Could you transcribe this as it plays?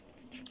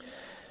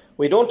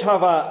We don't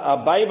have a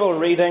Bible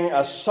reading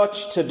as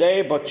such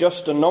today, but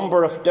just a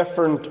number of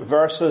different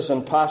verses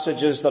and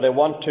passages that I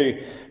want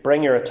to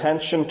bring your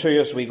attention to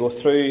as we go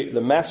through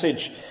the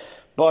message.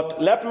 But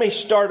let me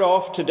start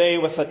off today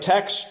with a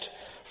text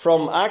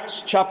from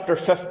Acts chapter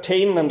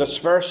 15, and it's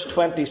verse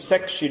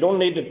 26. You don't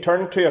need to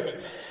turn to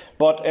it.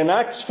 But in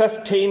Acts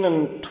 15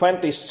 and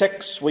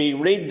 26, we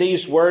read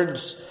these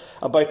words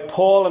about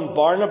Paul and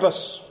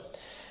Barnabas.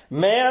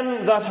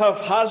 Men that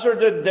have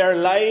hazarded their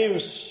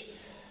lives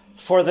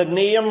for the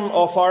name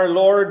of our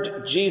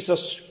Lord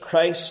Jesus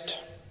Christ.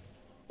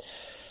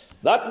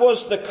 That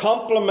was the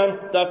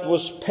compliment that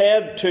was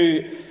paid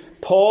to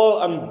Paul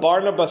and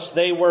Barnabas.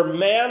 They were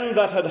men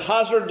that had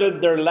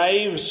hazarded their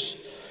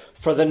lives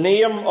for the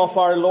name of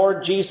our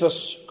Lord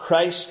Jesus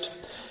Christ.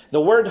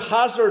 The word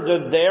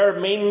hazarded there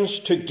means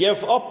to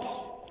give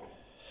up.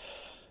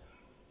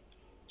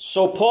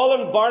 So Paul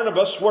and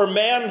Barnabas were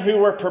men who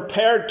were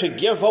prepared to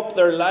give up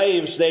their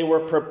lives. They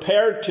were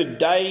prepared to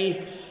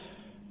die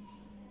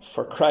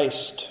for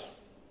Christ.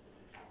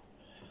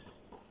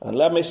 And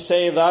let me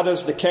say, that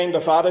is the kind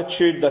of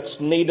attitude that's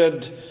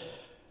needed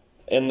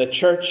in the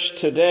church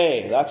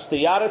today. That's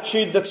the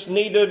attitude that's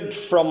needed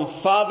from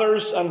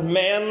fathers and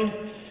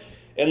men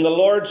in the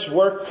Lord's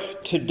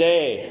work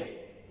today.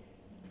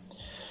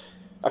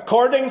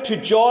 According to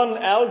John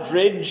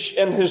Eldridge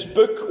in his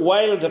book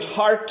Wild at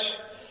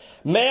Heart,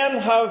 men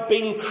have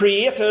been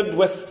created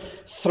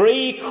with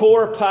three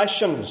core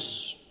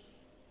passions: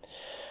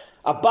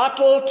 a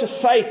battle to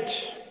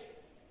fight,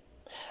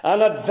 an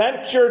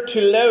adventure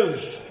to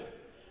live,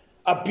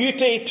 a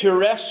beauty to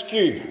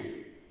rescue.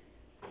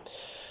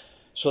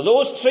 So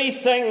those three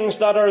things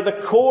that are the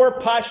core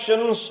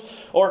passions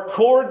or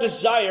core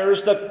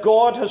desires that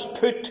God has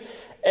put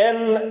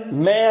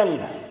in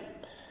men.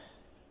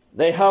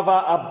 They have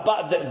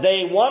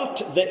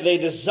they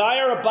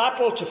desire a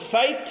battle to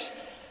fight,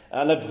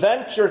 an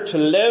adventure to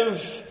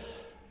live,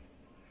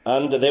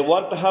 and they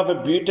want to have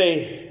a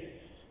beauty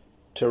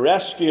to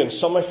rescue. And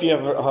some of you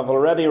have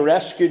already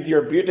rescued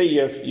your beauty.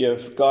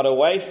 You've got a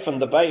wife,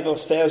 and the Bible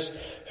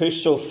says,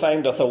 "Whoso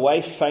findeth a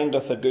wife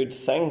findeth a good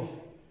thing."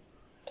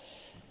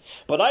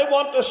 But I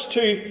want us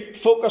to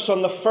focus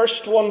on the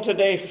first one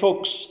today,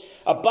 folks.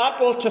 A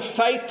battle to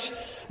fight.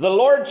 The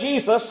Lord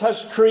Jesus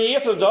has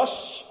created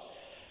us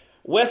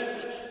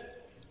with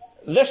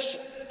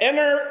this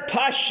inner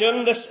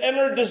passion, this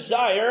inner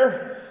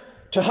desire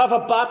to have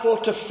a battle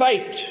to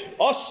fight.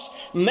 Us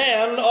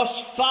men, us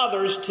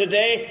fathers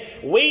today,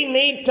 we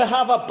need to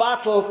have a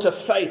battle to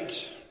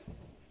fight.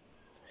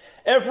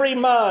 Every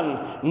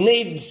man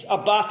needs a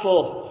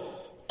battle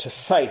to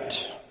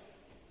fight.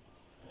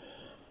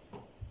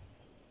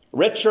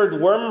 Richard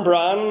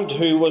Wurmbrand,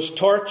 who was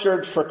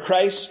tortured for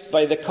Christ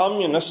by the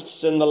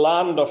communists in the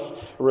land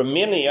of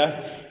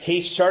Romania,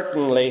 he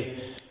certainly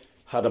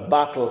had a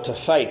battle to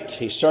fight.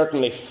 He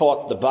certainly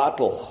fought the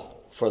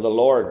battle for the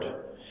Lord.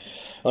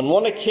 On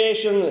one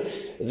occasion,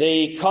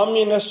 the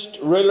communist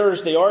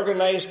rulers, they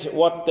organized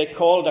what they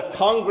called a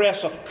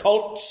Congress of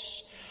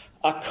Cults.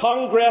 A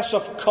Congress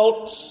of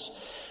Cults.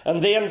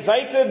 And they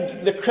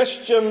invited the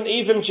Christian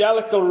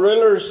evangelical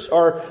rulers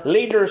or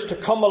leaders to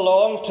come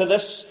along to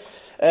this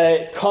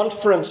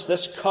conference,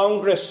 this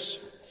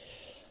Congress.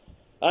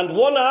 And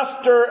one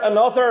after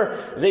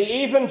another,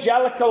 the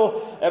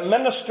evangelical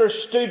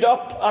ministers stood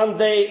up and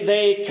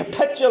they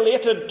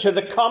capitulated to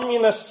the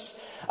communists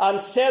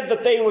and said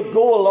that they would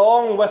go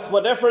along with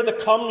whatever the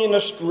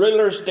communist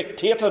rulers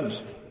dictated.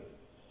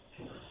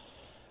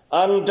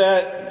 And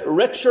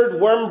Richard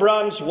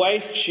Wurmbrand's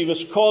wife, she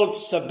was called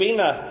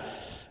Sabina.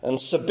 And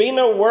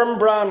Sabina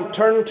Wurmbrand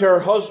turned to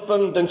her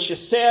husband and she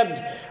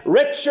said,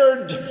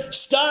 "Richard,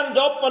 stand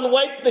up and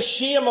wipe the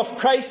shame of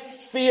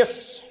Christ's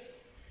face.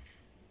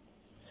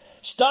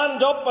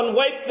 Stand up and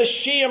wipe the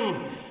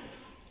shame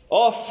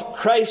of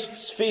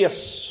Christ's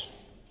face."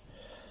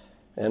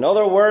 In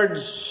other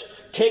words,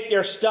 take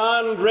your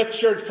stand,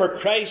 Richard, for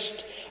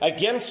Christ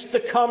against the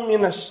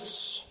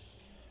communists.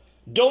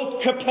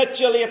 Don't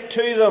capitulate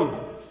to them.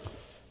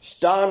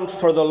 Stand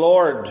for the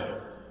Lord.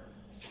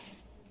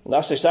 And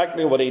that's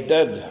exactly what he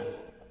did.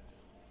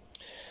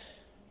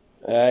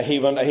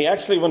 He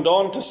actually went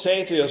on to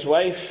say to his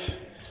wife,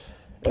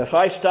 "If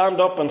I stand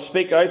up and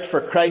speak out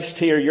for Christ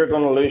here, you're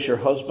going to lose your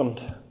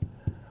husband."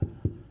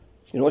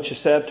 You know what she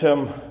said to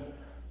him?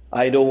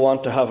 "I don't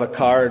want to have a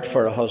card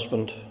for a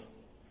husband.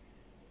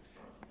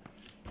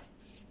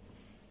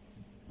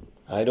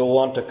 I don't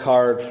want a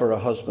card for a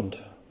husband."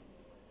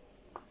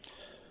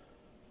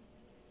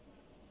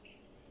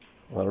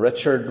 Well,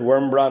 Richard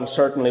Wurmbrand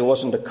certainly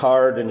wasn't a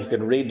card, and you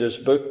can read his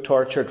book,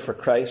 Tortured for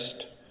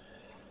Christ.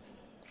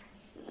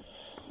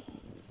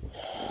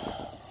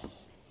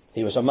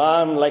 He was a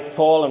man like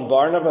Paul and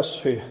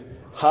Barnabas who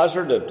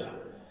hazarded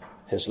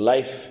his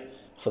life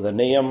for the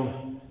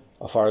name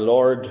of our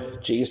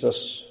Lord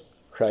Jesus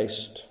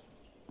Christ.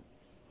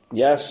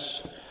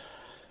 Yes,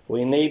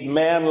 we need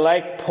men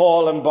like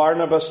Paul and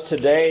Barnabas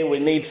today. We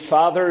need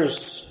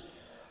fathers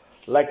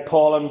like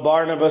Paul and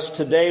Barnabas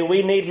today.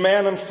 We need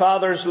men and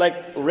fathers like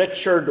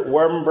Richard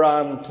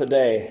Wurmbrand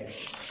today.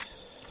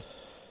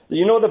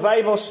 You know, the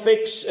Bible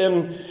speaks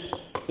in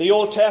the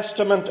Old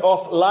Testament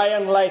of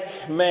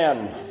lion-like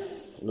men.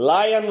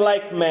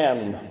 Lion-like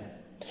men.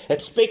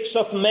 It speaks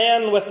of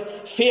men with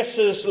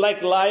faces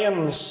like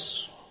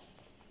lions.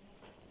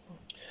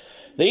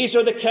 These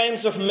are the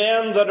kinds of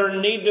men that are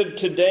needed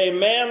today.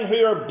 Men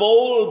who are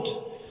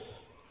bold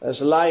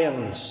as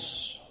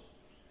lions.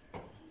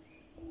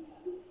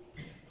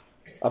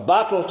 A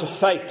battle to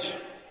fight.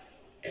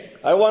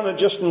 I want to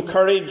just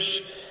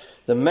encourage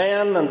the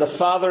men and the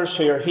fathers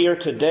who are here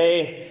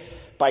today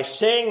by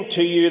saying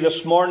to you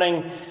this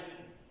morning,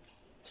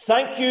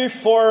 thank you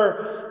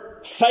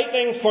for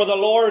fighting for the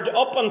Lord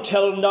up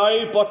until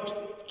now,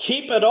 but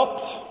keep it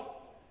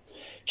up.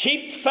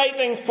 Keep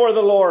fighting for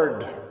the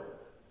Lord.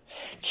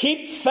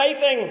 Keep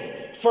fighting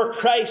for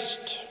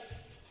Christ.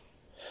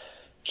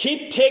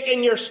 Keep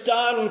taking your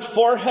stand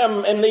for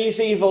Him in these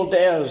evil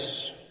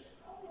days.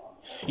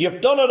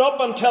 You've done it up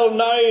until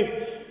now.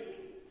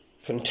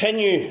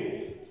 Continue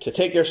to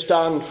take your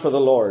stand for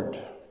the Lord.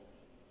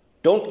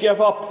 Don't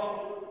give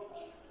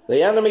up.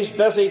 The enemy's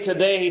busy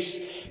today.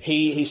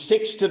 He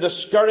seeks to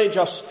discourage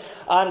us,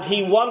 and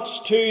he wants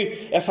to,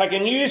 if I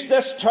can use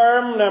this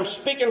term, and I'm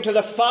speaking to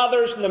the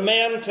fathers and the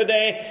men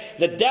today,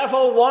 the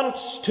devil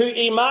wants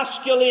to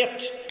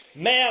emasculate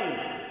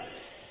men.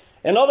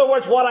 In other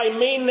words, what I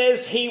mean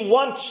is he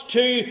wants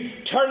to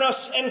turn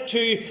us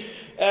into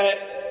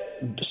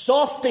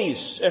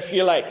softies, if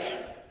you like.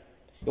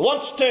 He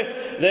wants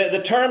to,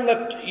 the term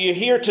that you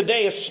hear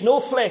today is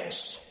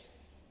snowflakes.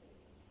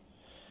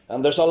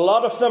 And there's a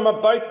lot of them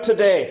about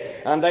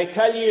today. And I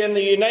tell you, in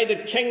the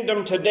United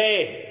Kingdom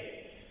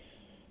today,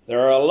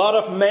 there are a lot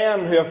of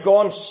men who have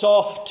gone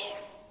soft.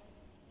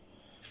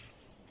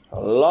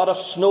 A lot of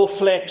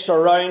snowflakes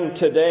around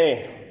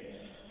today.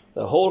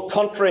 The whole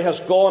country has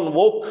gone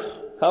woke,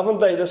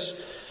 haven't they?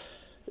 This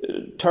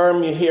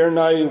term you hear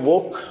now,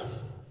 woke.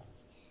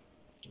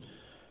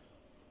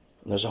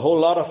 And there's a whole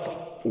lot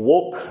of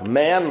woke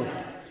men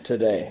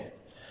today.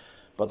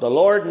 But the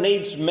Lord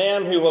needs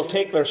men who will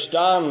take their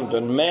stand,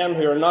 and men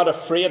who are not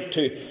afraid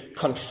to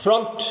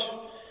confront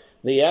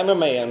the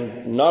enemy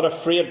and not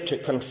afraid to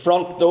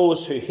confront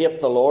those who hate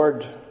the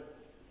Lord.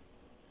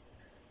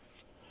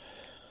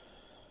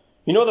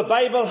 You know, the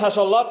Bible has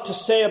a lot to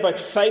say about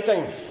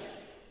fighting.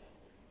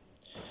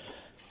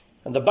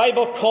 And the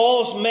Bible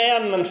calls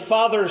men and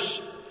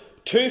fathers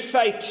to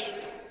fight.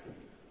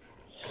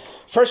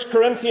 1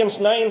 Corinthians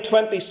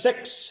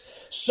 9:26,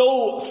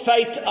 so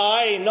fight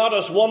I, not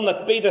as one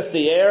that beateth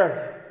the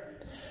air.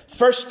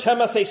 1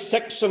 Timothy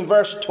 6 and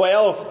verse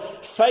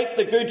 12, fight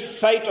the good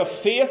fight of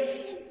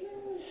faith.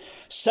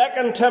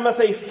 2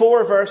 Timothy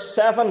 4 verse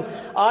 7,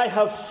 I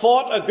have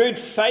fought a good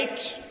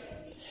fight.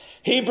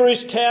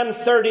 Hebrews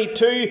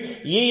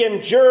 10:32, ye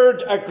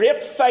endured a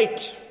great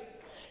fight.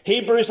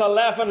 Hebrews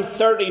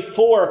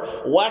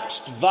 11:34,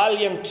 waxed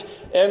valiant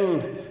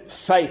in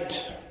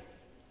fight.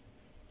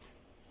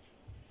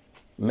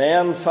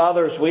 Men,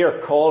 fathers, we are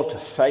called to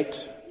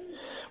fight.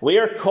 We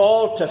are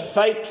called to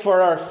fight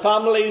for our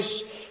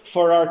families,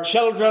 for our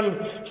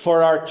children,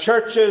 for our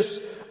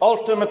churches.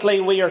 Ultimately,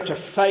 we are to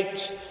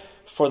fight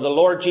for the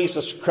Lord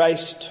Jesus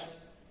Christ.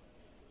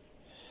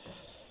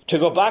 To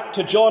go back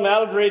to John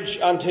Eldridge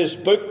and his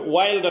book,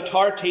 Wild at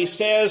Heart, he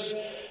says,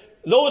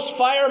 those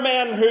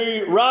firemen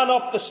who ran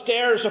up the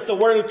stairs of the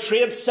World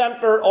Trade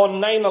Center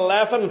on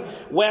 9/11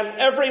 when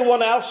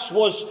everyone else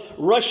was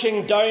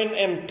rushing down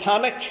in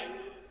panic,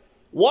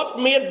 what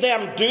made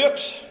them do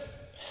it?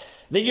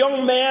 The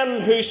young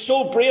men who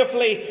so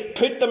bravely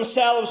put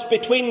themselves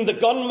between the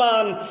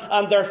gunman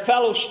and their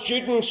fellow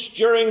students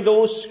during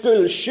those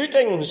school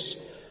shootings,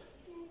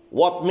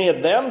 what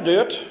made them do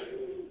it?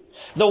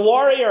 The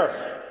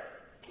warrior.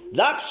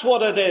 That's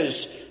what it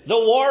is. The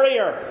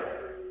warrior.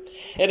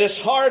 It is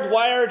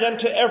hardwired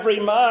into every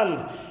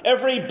man.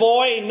 Every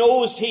boy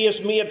knows he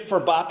is made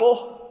for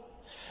battle,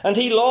 and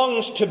he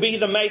longs to be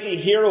the mighty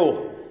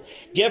hero.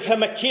 Give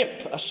him a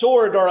cape, a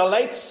sword, or a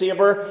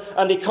lightsaber,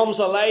 and he comes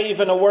alive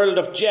in a world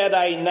of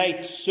Jedi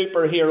knights,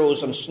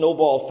 superheroes, and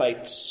snowball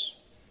fights.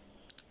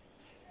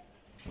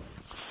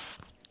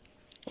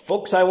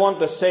 Folks, I want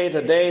to say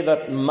today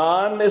that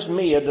man is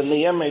made in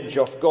the image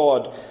of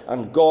God,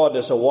 and God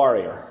is a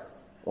warrior.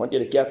 I want you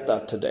to get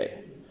that today.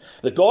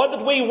 The God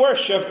that we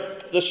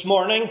worship this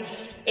morning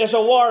is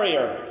a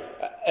warrior.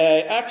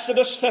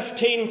 Exodus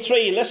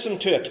 15:3, listen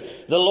to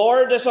it. The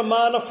Lord is a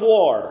man of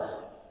war.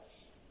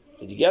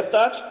 Did you get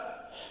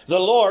that? The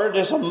Lord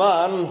is a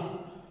man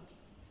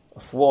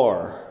of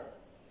war.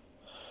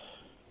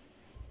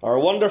 Our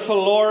wonderful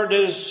Lord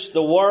is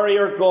the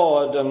warrior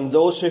God, and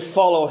those who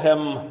follow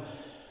him,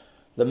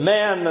 the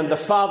men and the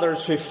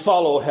fathers who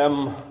follow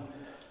him,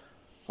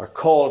 are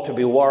called to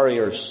be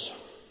warriors.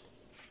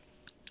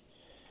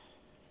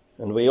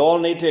 And we all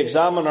need to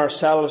examine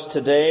ourselves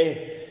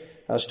today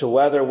as to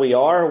whether we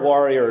are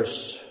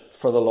warriors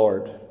for the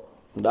Lord.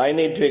 And I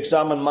need to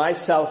examine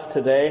myself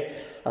today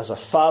as a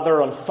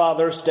father on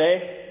Father's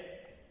Day.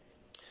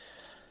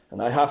 And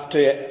I have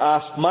to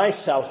ask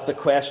myself the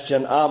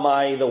question, am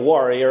I the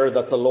warrior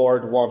that the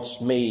Lord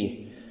wants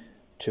me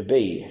to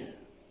be?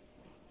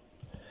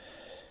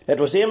 It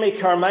was Amy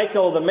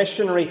Carmichael, the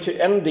missionary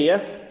to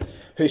India,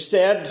 who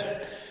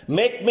said,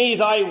 "Make me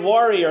thy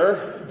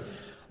warrior.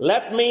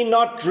 Let me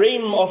not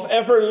dream of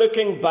ever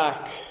looking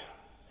back.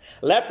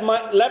 Let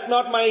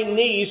not my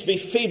knees be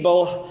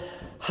feeble,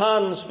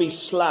 hands be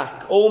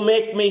slack. Oh,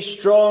 make me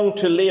strong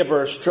to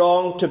labour,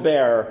 strong to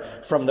bear,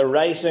 from the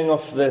rising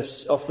of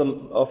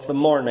the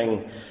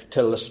morning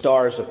till the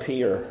stars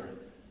appear."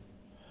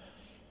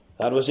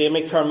 That was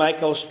Amy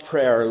Carmichael's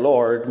prayer.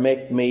 "Lord,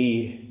 make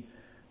me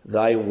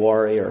thy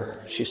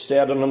warrior." She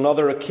said on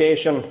another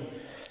occasion,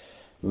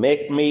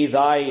 "Make me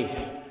thy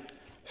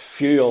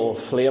fuel,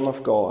 flame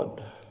of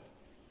God."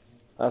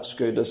 That's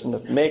good, isn't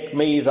it? Make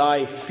me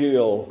thy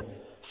fuel,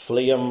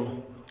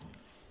 flame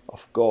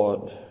of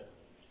God.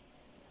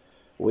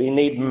 We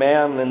need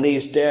men in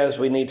these days.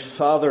 We need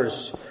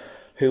fathers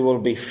who will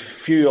be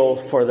fuel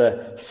for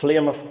the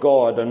flame of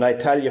God. And I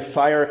tell you,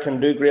 fire can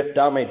do great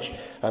damage.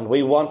 And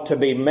we want to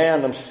be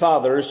men and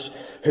fathers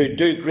who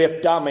do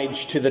great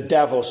damage to the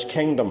devil's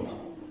kingdom.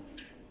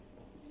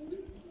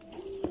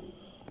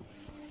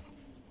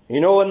 You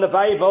know, in the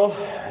Bible,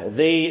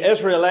 the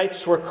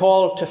Israelites were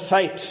called to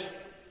fight.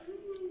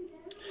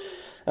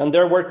 And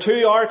there were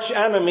two arch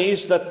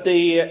enemies that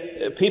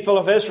the people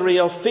of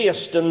Israel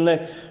faced in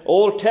the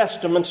Old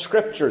Testament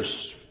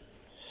scriptures.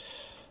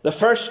 The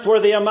first were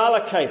the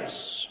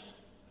Amalekites.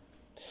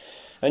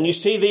 And you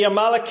see, the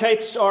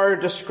Amalekites are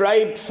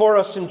described for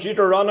us in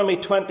Deuteronomy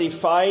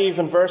 25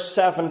 and verse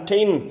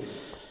 17.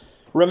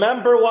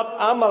 "Remember what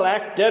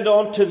Amalek did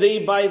unto thee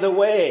by the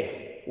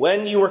way,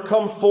 when you were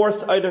come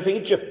forth out of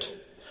Egypt,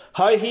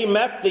 how he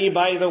met thee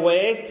by the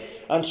way,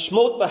 and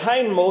smote the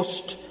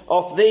hindmost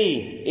of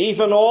thee,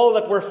 even all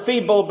that were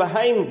feeble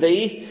behind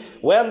thee,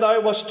 when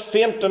thou wast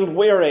faint and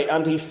weary,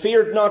 and he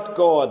feared not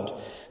God.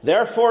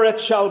 Therefore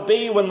it shall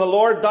be, when the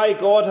Lord thy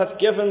God hath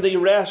given thee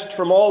rest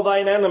from all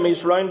thine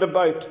enemies round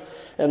about,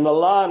 in the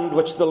land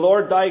which the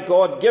Lord thy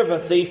God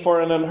giveth thee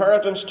for an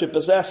inheritance to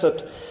possess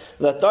it,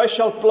 that thou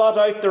shalt blot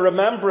out the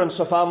remembrance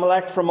of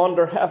Amalek from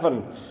under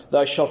heaven.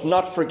 Thou shalt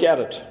not forget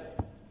it."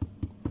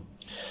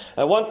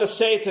 I want to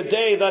say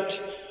today that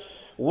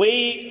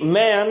we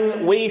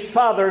men, we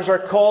fathers, are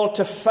called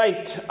to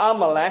fight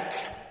Amalek.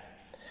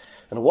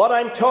 And what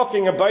I'm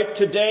talking about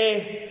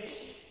today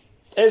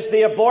is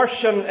the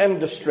abortion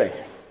industry.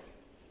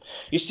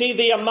 You see,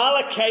 the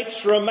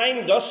Amalekites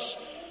remind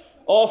us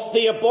of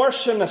the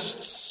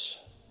abortionists.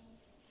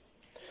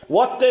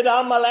 What did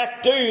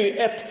Amalek do?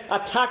 It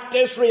attacked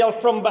Israel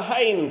from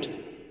behind.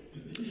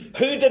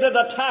 Who did it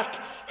attack?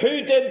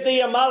 Who did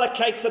the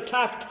Amalekites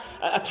attack?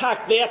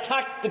 They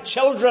attacked the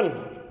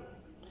children.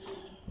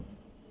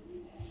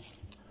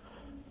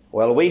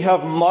 Well, we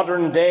have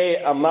modern day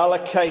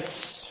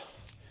Amalekites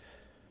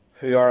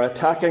who are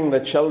attacking the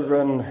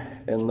children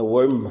in the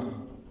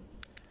womb.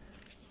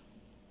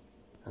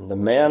 And the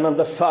men and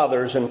the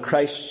fathers in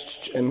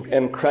Christ's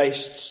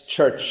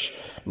church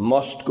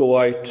must go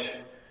out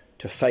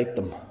to fight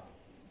them.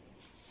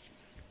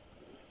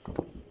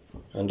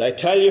 And I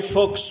tell you,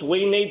 folks,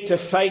 we need to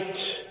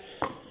fight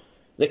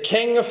the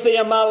king of the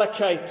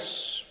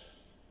Amalekites.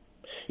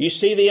 You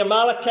see, the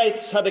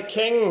Amalekites had a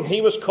king.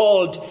 He was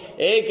called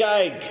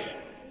Agag.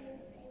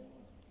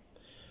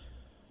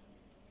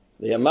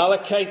 The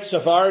Amalekites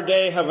of our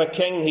day have a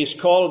king. He's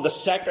called the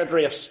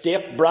Secretary of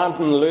State,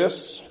 Brandon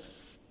Lewis.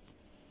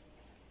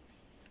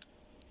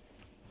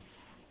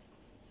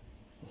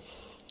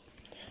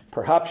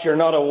 Perhaps you're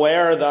not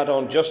aware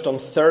that just on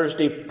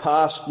Thursday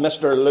past,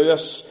 Mr.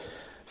 Lewis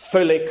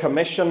fully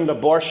commissioned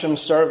abortion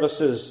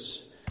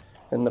services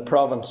in the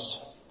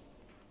province.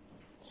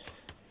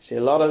 See,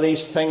 a lot of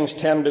these things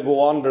tend to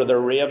go under the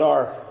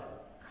radar.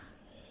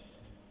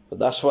 But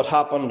that's what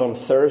happened on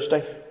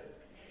Thursday.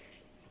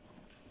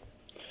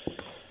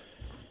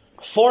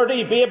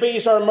 40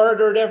 babies are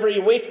murdered every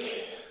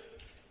week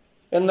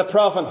in the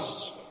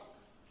province.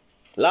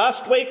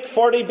 Last week,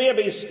 40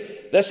 babies.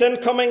 This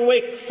incoming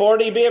week,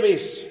 40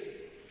 babies.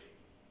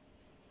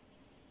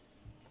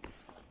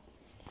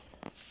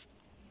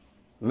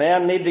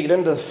 Men need to get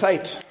into the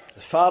fight.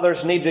 The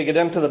fathers need to get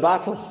into the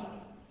battle.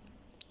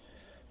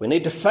 We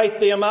need to fight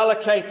the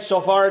Amalekites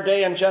of our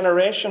day and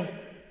generation.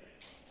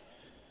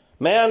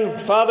 Men,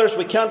 fathers,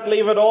 we can't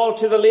leave it all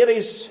to the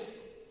ladies.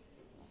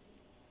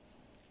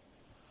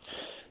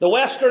 The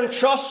Western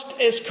Trust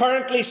is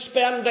currently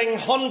spending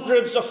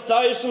hundreds of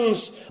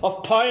thousands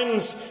of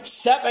pounds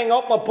setting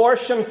up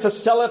abortion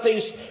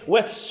facilities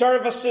with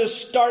services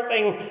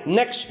starting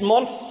next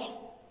month.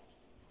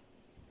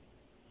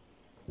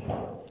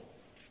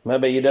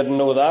 Maybe you didn't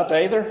know that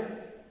either.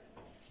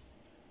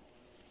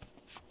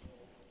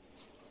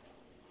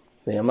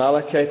 The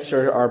Amalekites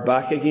are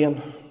back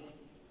again.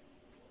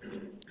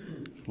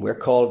 We're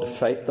called to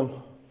fight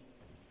them.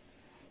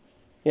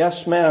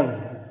 Yes,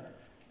 men.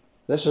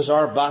 This is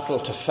our battle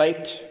to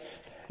fight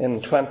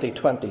in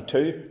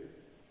 2022.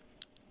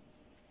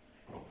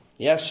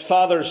 Yes,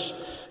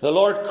 fathers, the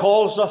Lord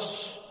calls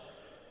us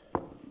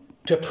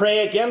to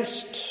pray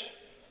against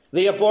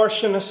the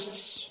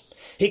abortionists.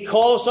 He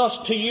calls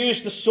us to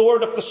use the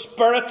sword of the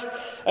Spirit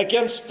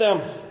against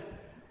them.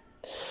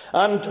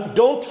 And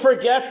don't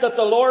forget that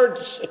the Lord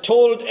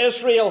told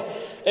Israel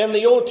in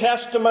the Old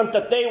Testament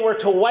that they were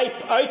to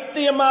wipe out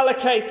the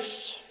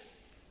Amalekites.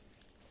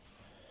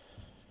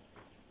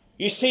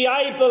 You see,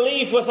 I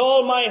believe with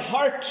all my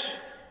heart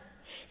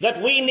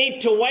that we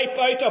need to wipe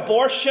out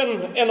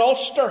abortion in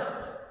Ulster.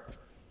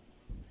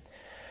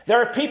 There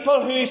are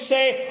people who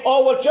say,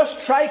 oh, we'll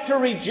just try to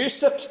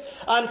reduce it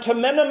and to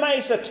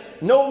minimize it.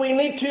 No, we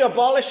need to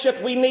abolish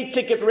it. We need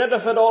to get rid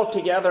of it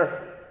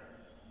altogether.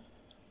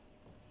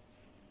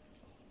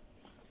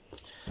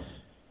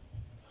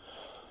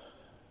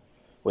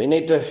 We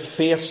need to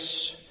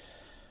face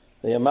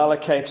the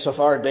Amalekites of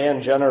our day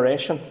and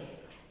generation.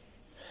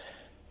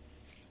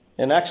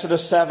 In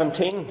Exodus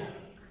 17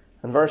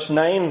 and verse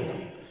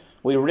 9,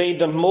 we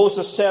read, And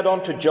Moses said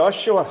unto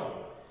Joshua,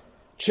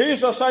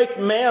 Choose us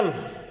out men,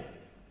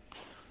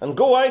 and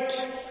go out,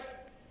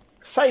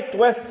 fight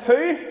with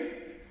who?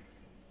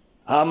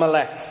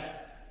 Amalek.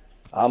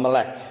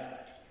 Amalek.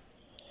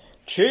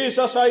 Choose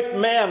us out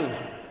men,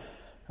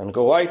 and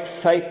go out,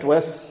 fight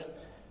with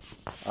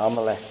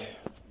Amalek.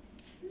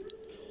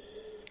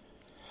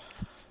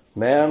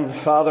 Men,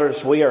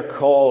 fathers, we are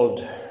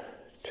called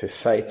to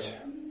fight.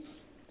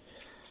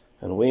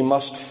 And we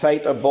must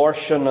fight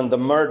abortion and the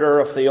murder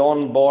of the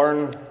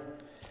unborn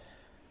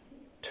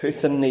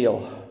tooth and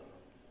nail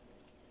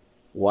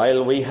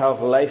while we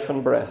have life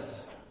and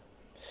breath.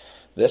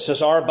 This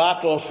is our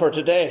battle for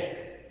today.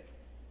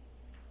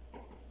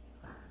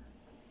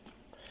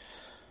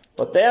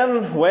 But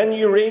then, when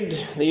you read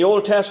the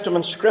Old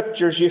Testament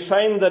scriptures, you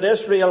find that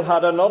Israel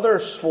had another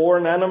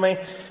sworn enemy,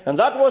 and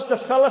that was the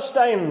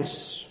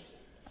Philistines.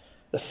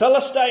 The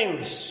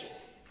Philistines.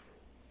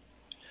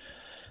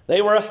 They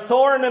were a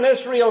thorn in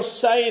Israel's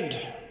side.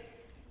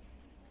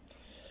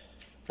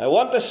 I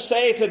want to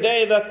say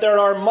today that there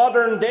are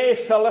modern day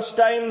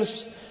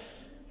Philistines,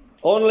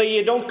 only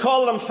you don't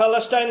call them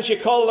Philistines, you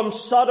call them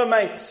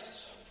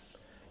Sodomites.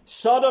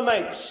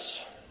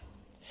 Sodomites.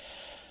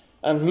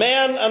 And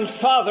men and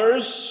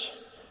fathers,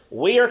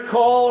 we are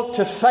called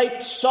to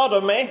fight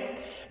sodomy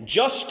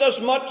just as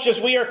much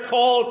as we are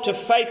called to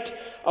fight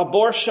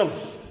abortion.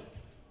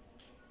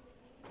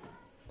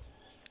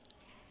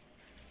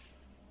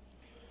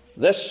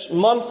 This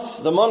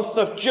month, the month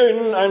of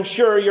June, I'm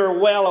sure you're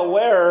well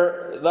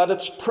aware that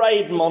it's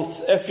Pride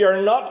Month. If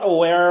you're not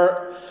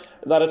aware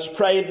that it's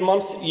Pride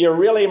Month, you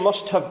really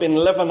must have been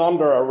living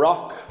under a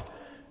rock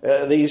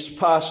these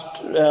past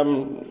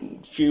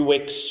few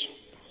weeks.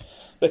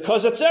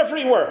 Because it's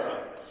everywhere.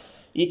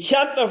 You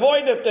can't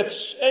avoid it.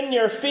 It's in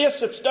your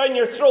face, it's down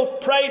your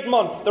throat. Pride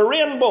Month, the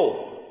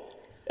rainbow,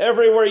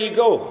 everywhere you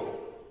go.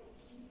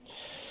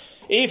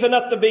 Even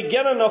at the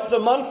beginning of the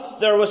month,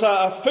 there was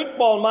a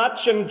football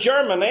match in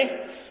Germany,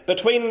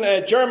 between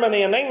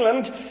Germany and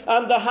England,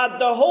 and they had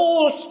the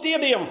whole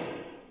stadium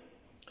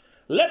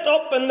lit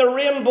up in the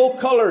rainbow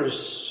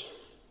colours.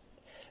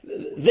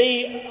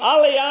 The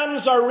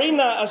Allianz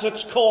Arena, as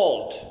it's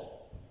called.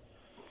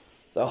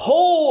 The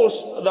whole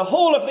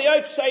of the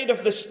outside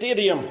of the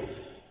stadium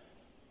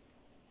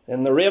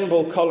in the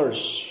rainbow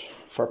colours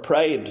for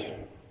Pride.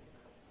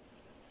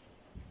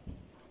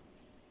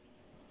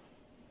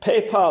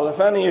 PayPal,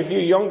 if any of you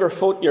younger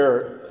folk,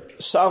 you're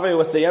savvy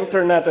with the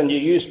internet and you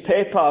use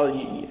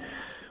PayPal,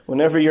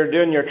 whenever you're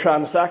doing your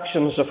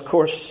transactions, of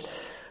course,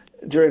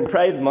 during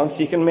Pride Month,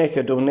 you can make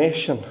a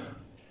donation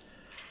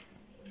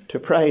to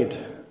Pride,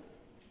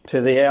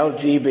 to the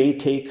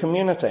LGBT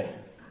community.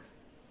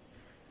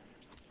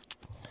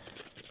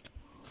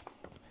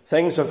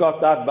 Things have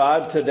got that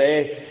bad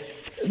today.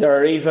 There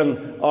are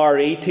even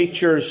RE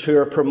teachers who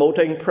are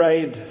promoting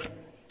Pride.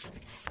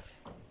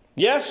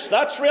 Yes,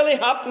 that's really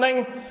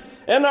happening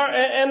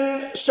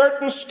in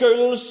certain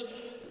schools.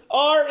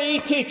 RE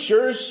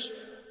teachers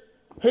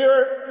who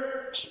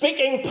are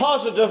speaking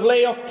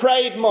positively of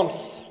Pride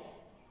Month,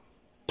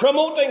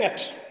 promoting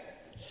it.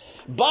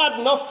 Bad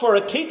enough for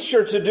a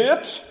teacher to do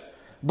it,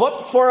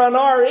 but for an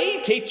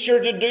RE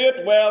teacher to do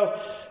it, well,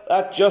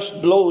 that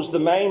just blows the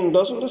mind,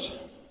 doesn't it?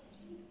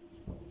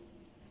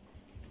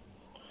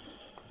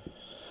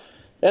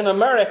 In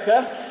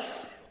America,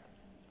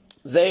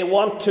 they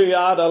want to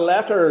add a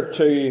letter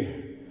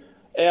to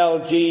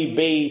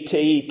LGBTQI,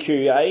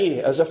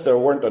 as if there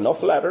weren't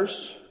enough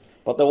letters,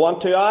 but they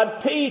want to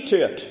add P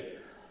to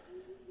it.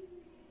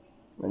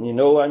 And you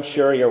know, I'm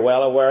sure you're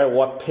well aware of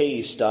what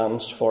P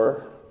stands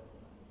for.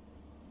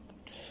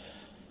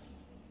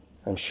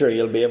 I'm sure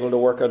you'll be able to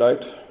work it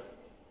out.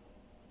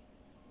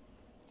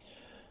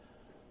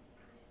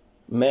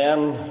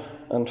 Men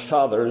and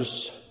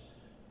fathers,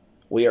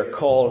 we are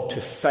called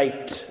to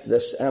fight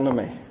this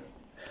enemy.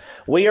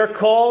 We are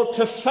called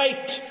to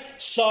fight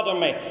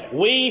sodomy.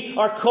 We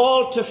are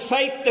called to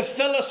fight the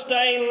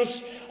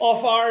Philistines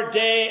of our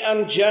day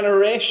and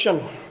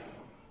generation.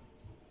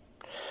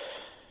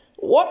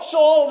 What's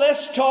all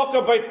this talk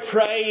about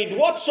pride?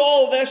 What's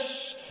all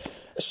this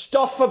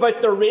stuff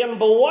about the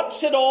rainbow?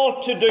 What's it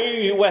all to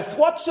do with?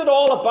 What's it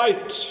all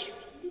about?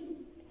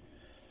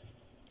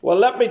 Well,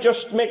 let me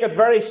just make it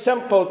very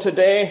simple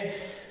today.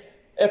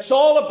 It's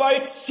all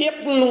about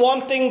Satan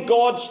wanting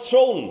God's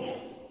throne.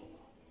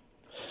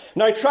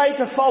 Now try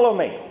to follow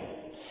me.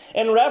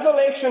 In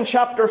Revelation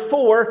chapter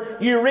 4,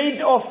 you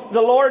read of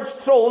the Lord's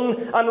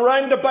throne, and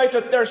round about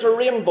it there's a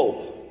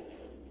rainbow.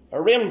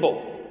 A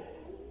rainbow.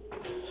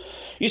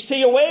 You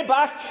see, way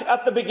back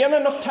at the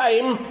beginning of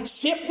time,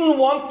 Satan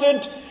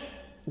wanted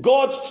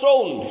God's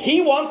throne.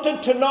 He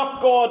wanted to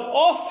knock God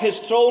off his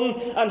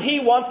throne, and he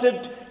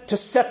wanted to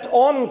sit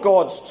on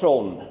God's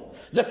throne.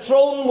 The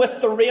throne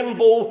with the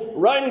rainbow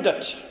round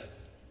it.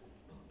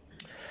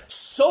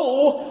 So,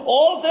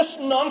 all this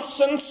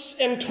nonsense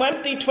in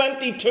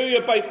 2022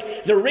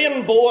 about the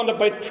rainbow and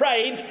about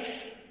pride,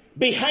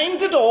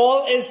 behind it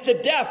all is the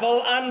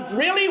devil, and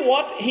really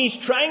what he's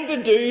trying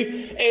to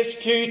do is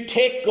to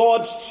take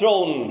God's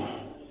throne,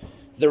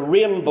 the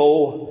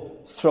rainbow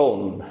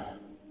throne.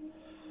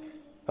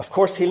 Of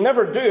course, he'll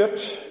never do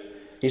it.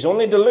 He's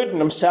only deluding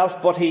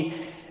himself, but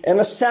in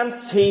a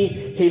sense,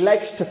 he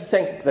likes to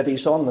think that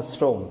he's on the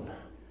throne.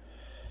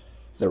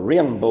 The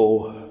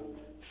rainbow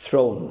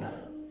throne.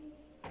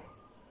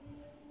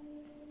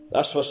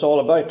 That's what it's all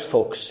about,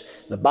 folks.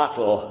 The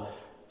battle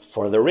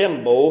for the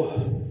rainbow.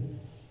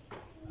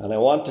 And I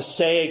want to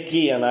say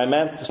again, I'm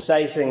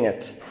emphasizing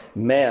it.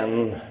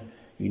 Men,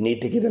 you need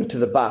to get into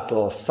the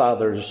battle.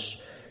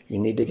 Fathers, you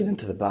need to get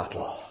into the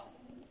battle.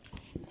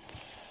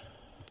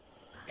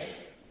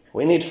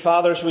 We need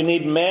fathers, we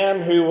need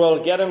men who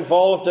will get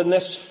involved in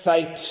this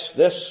fight,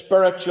 this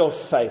spiritual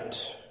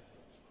fight.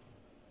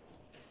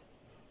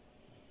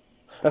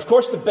 Of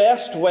course, the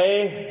best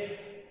way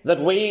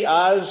that we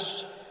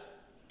as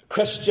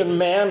Christian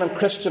men and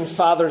Christian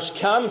fathers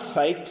can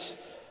fight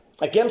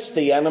against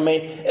the enemy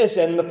is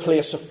in the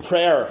place of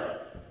prayer.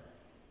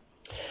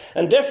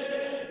 And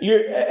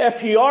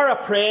if you are a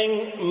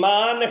praying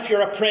man, if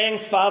you're a praying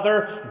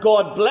father,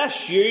 God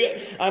bless you,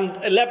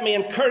 and let me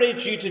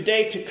encourage you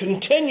today to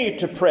continue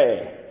to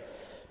pray,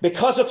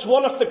 because it's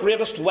one of the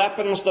greatest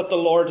weapons that the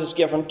Lord has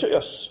given to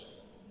us.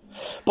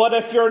 But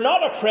if you're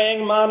not a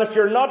praying man, if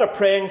you're not a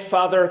praying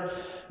father,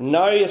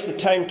 now is the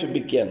time to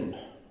begin.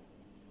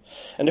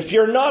 And if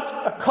you're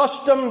not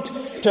accustomed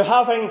to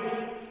having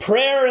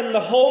prayer in the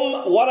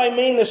home, what I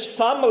mean is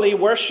family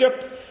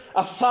worship,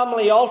 a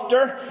family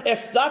altar.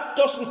 If that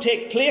doesn't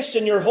take place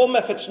in your home,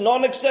 if it's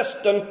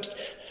non-existent,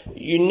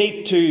 you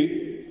need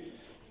to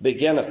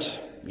begin it.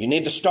 You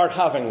need to start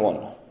having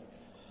one.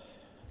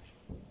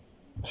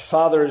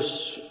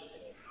 Fathers,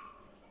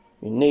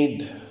 you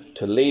need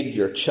to lead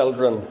your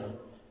children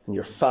and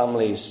your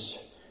families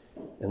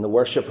in the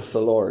worship of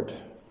the Lord.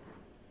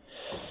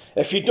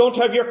 If you don't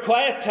have your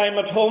quiet time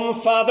at home,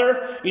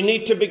 father, you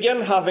need to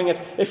begin having it.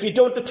 If you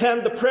don't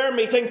attend the prayer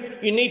meeting,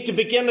 you need to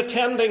begin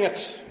attending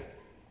it.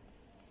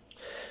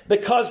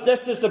 Because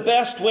this is the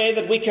best way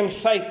that we can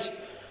fight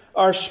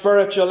our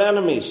spiritual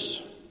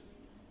enemies.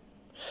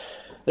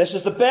 This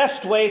is the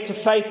best way to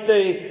fight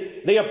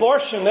the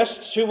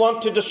abortionists who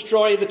want to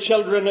destroy the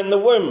children in the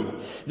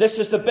womb. This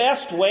is the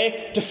best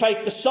way to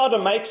fight the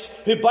sodomites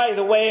who, by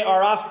the way,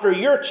 are after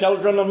your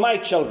children and my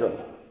children.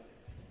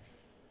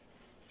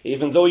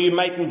 Even though you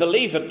mightn't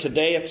believe it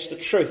today, it's the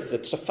truth,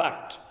 it's a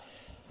fact.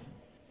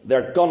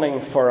 They're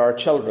gunning for our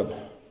children.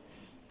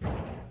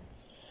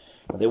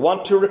 They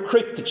want to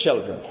recruit the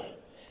children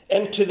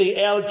into the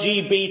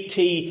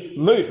LGBT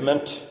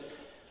movement.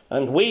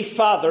 And we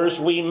fathers,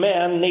 we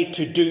men, need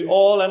to do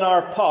all in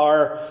our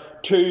power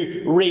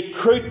to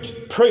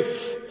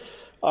recruit-proof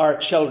our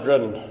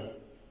children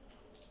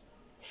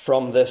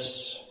from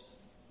this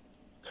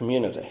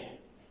community.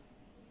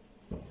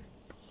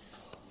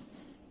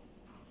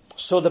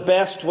 So the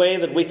best way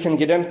that we can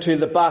get into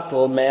the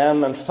battle,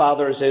 men and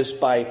fathers, is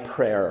by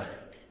prayer.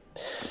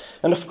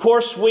 And of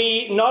course,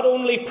 we not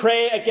only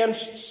pray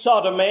against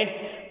sodomy,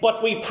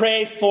 but we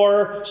pray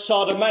for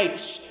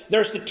sodomites.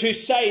 There's the two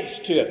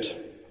sides to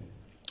it.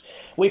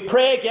 We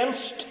pray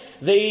against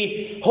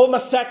the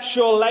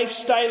homosexual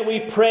lifestyle.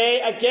 We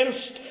pray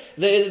against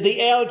the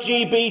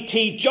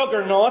LGBT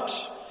juggernaut.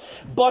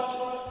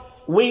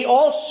 But we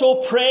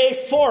also pray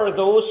for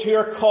those who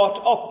are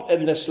caught up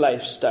in this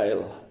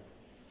lifestyle.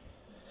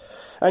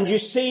 And you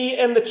see,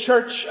 in the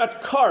church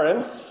at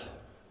Corinth,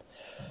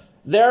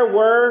 there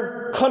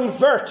were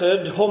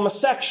converted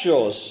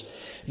homosexuals.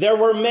 There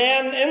were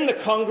men in the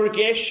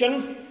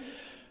congregation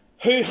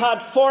who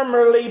had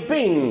formerly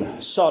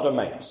been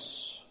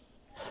sodomites.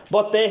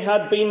 But they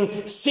had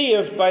been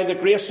saved by the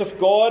grace of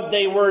God.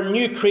 They were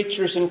new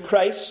creatures in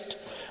Christ.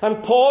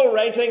 And Paul,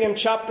 writing in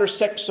chapter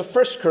 6 of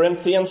 1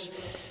 Corinthians,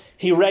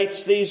 he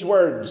writes these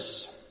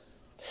words: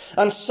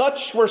 "And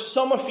such were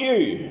some of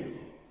you,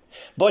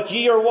 but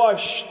ye are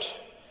washed,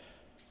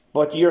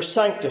 but ye are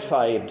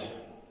sanctified,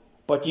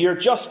 but ye are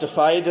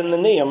justified in the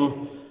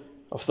name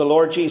of the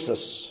Lord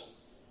Jesus,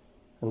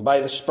 and by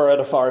the Spirit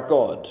of our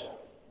God."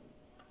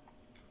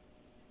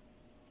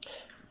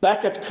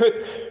 Becket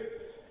Cook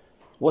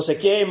was a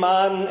gay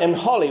man in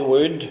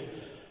Hollywood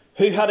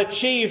who had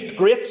achieved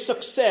great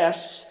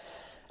success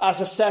as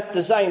a set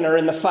designer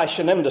in the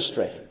fashion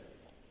industry.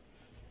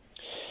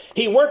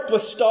 He worked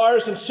with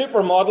stars and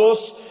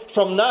supermodels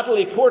from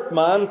Natalie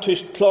Portman to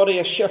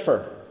Claudia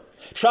Schiffer,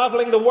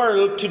 travelling the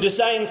world to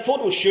design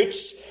photo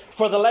shoots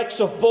for the likes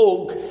of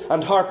Vogue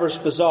and Harper's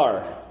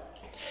Bazaar.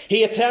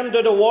 He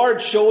attended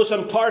award shows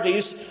and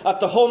parties at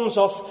the homes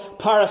of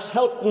Paris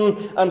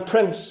Hilton and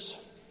Prince.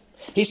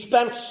 He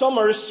spent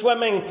summers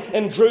swimming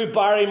in Drew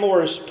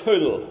Barrymore's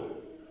pool.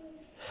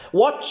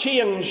 What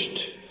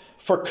changed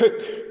for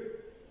Cook?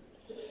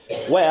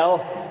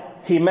 Well,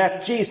 he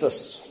met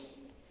Jesus.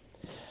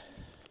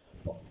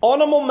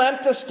 On a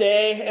momentous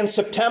day in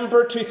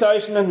September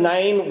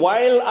 2009,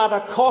 while at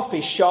a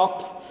coffee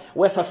shop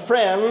with a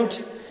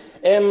friend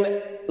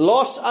in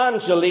Los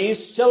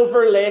Angeles'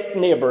 Silver Lake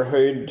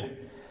neighbourhood,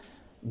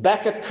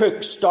 Becket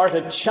Cook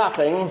started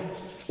chatting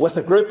with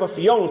a group of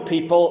young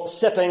people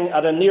sitting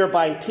at a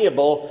nearby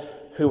table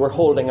who were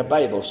holding a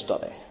Bible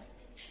study.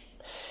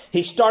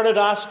 He started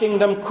asking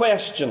them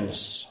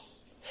questions.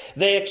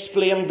 They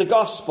explained the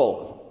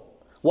gospel,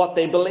 what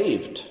they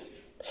believed.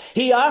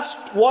 He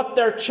asked what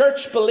their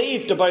church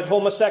believed about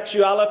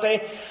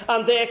homosexuality,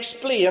 and they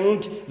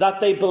explained that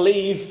they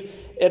believe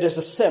it is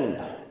a sin.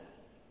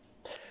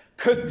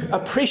 Cook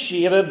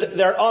appreciated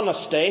their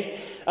honesty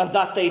and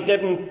that they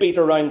didn't beat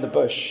around the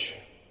bush.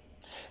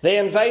 They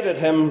invited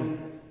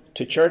him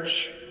to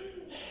church,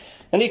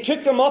 and he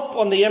took them up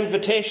on the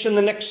invitation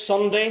the next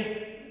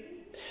Sunday.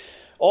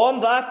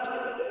 On that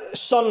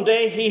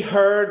Sunday, he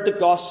heard the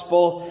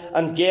gospel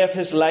and gave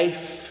his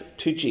life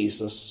to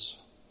Jesus.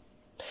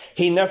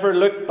 He never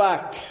looked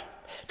back,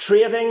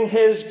 trading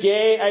his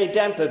gay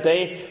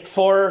identity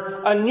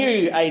for a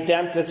new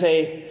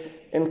identity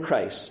in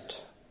Christ.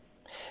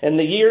 In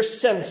the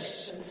years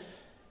since,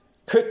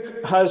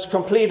 Cook has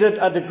completed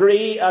a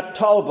degree at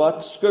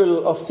Talbot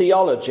School of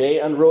Theology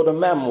and wrote a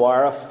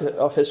memoir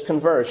of his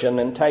conversion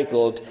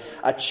entitled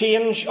A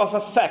Change of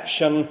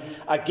Affection,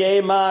 a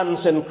Gay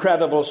Man's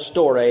Incredible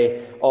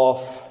Story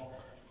of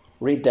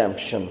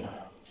Redemption.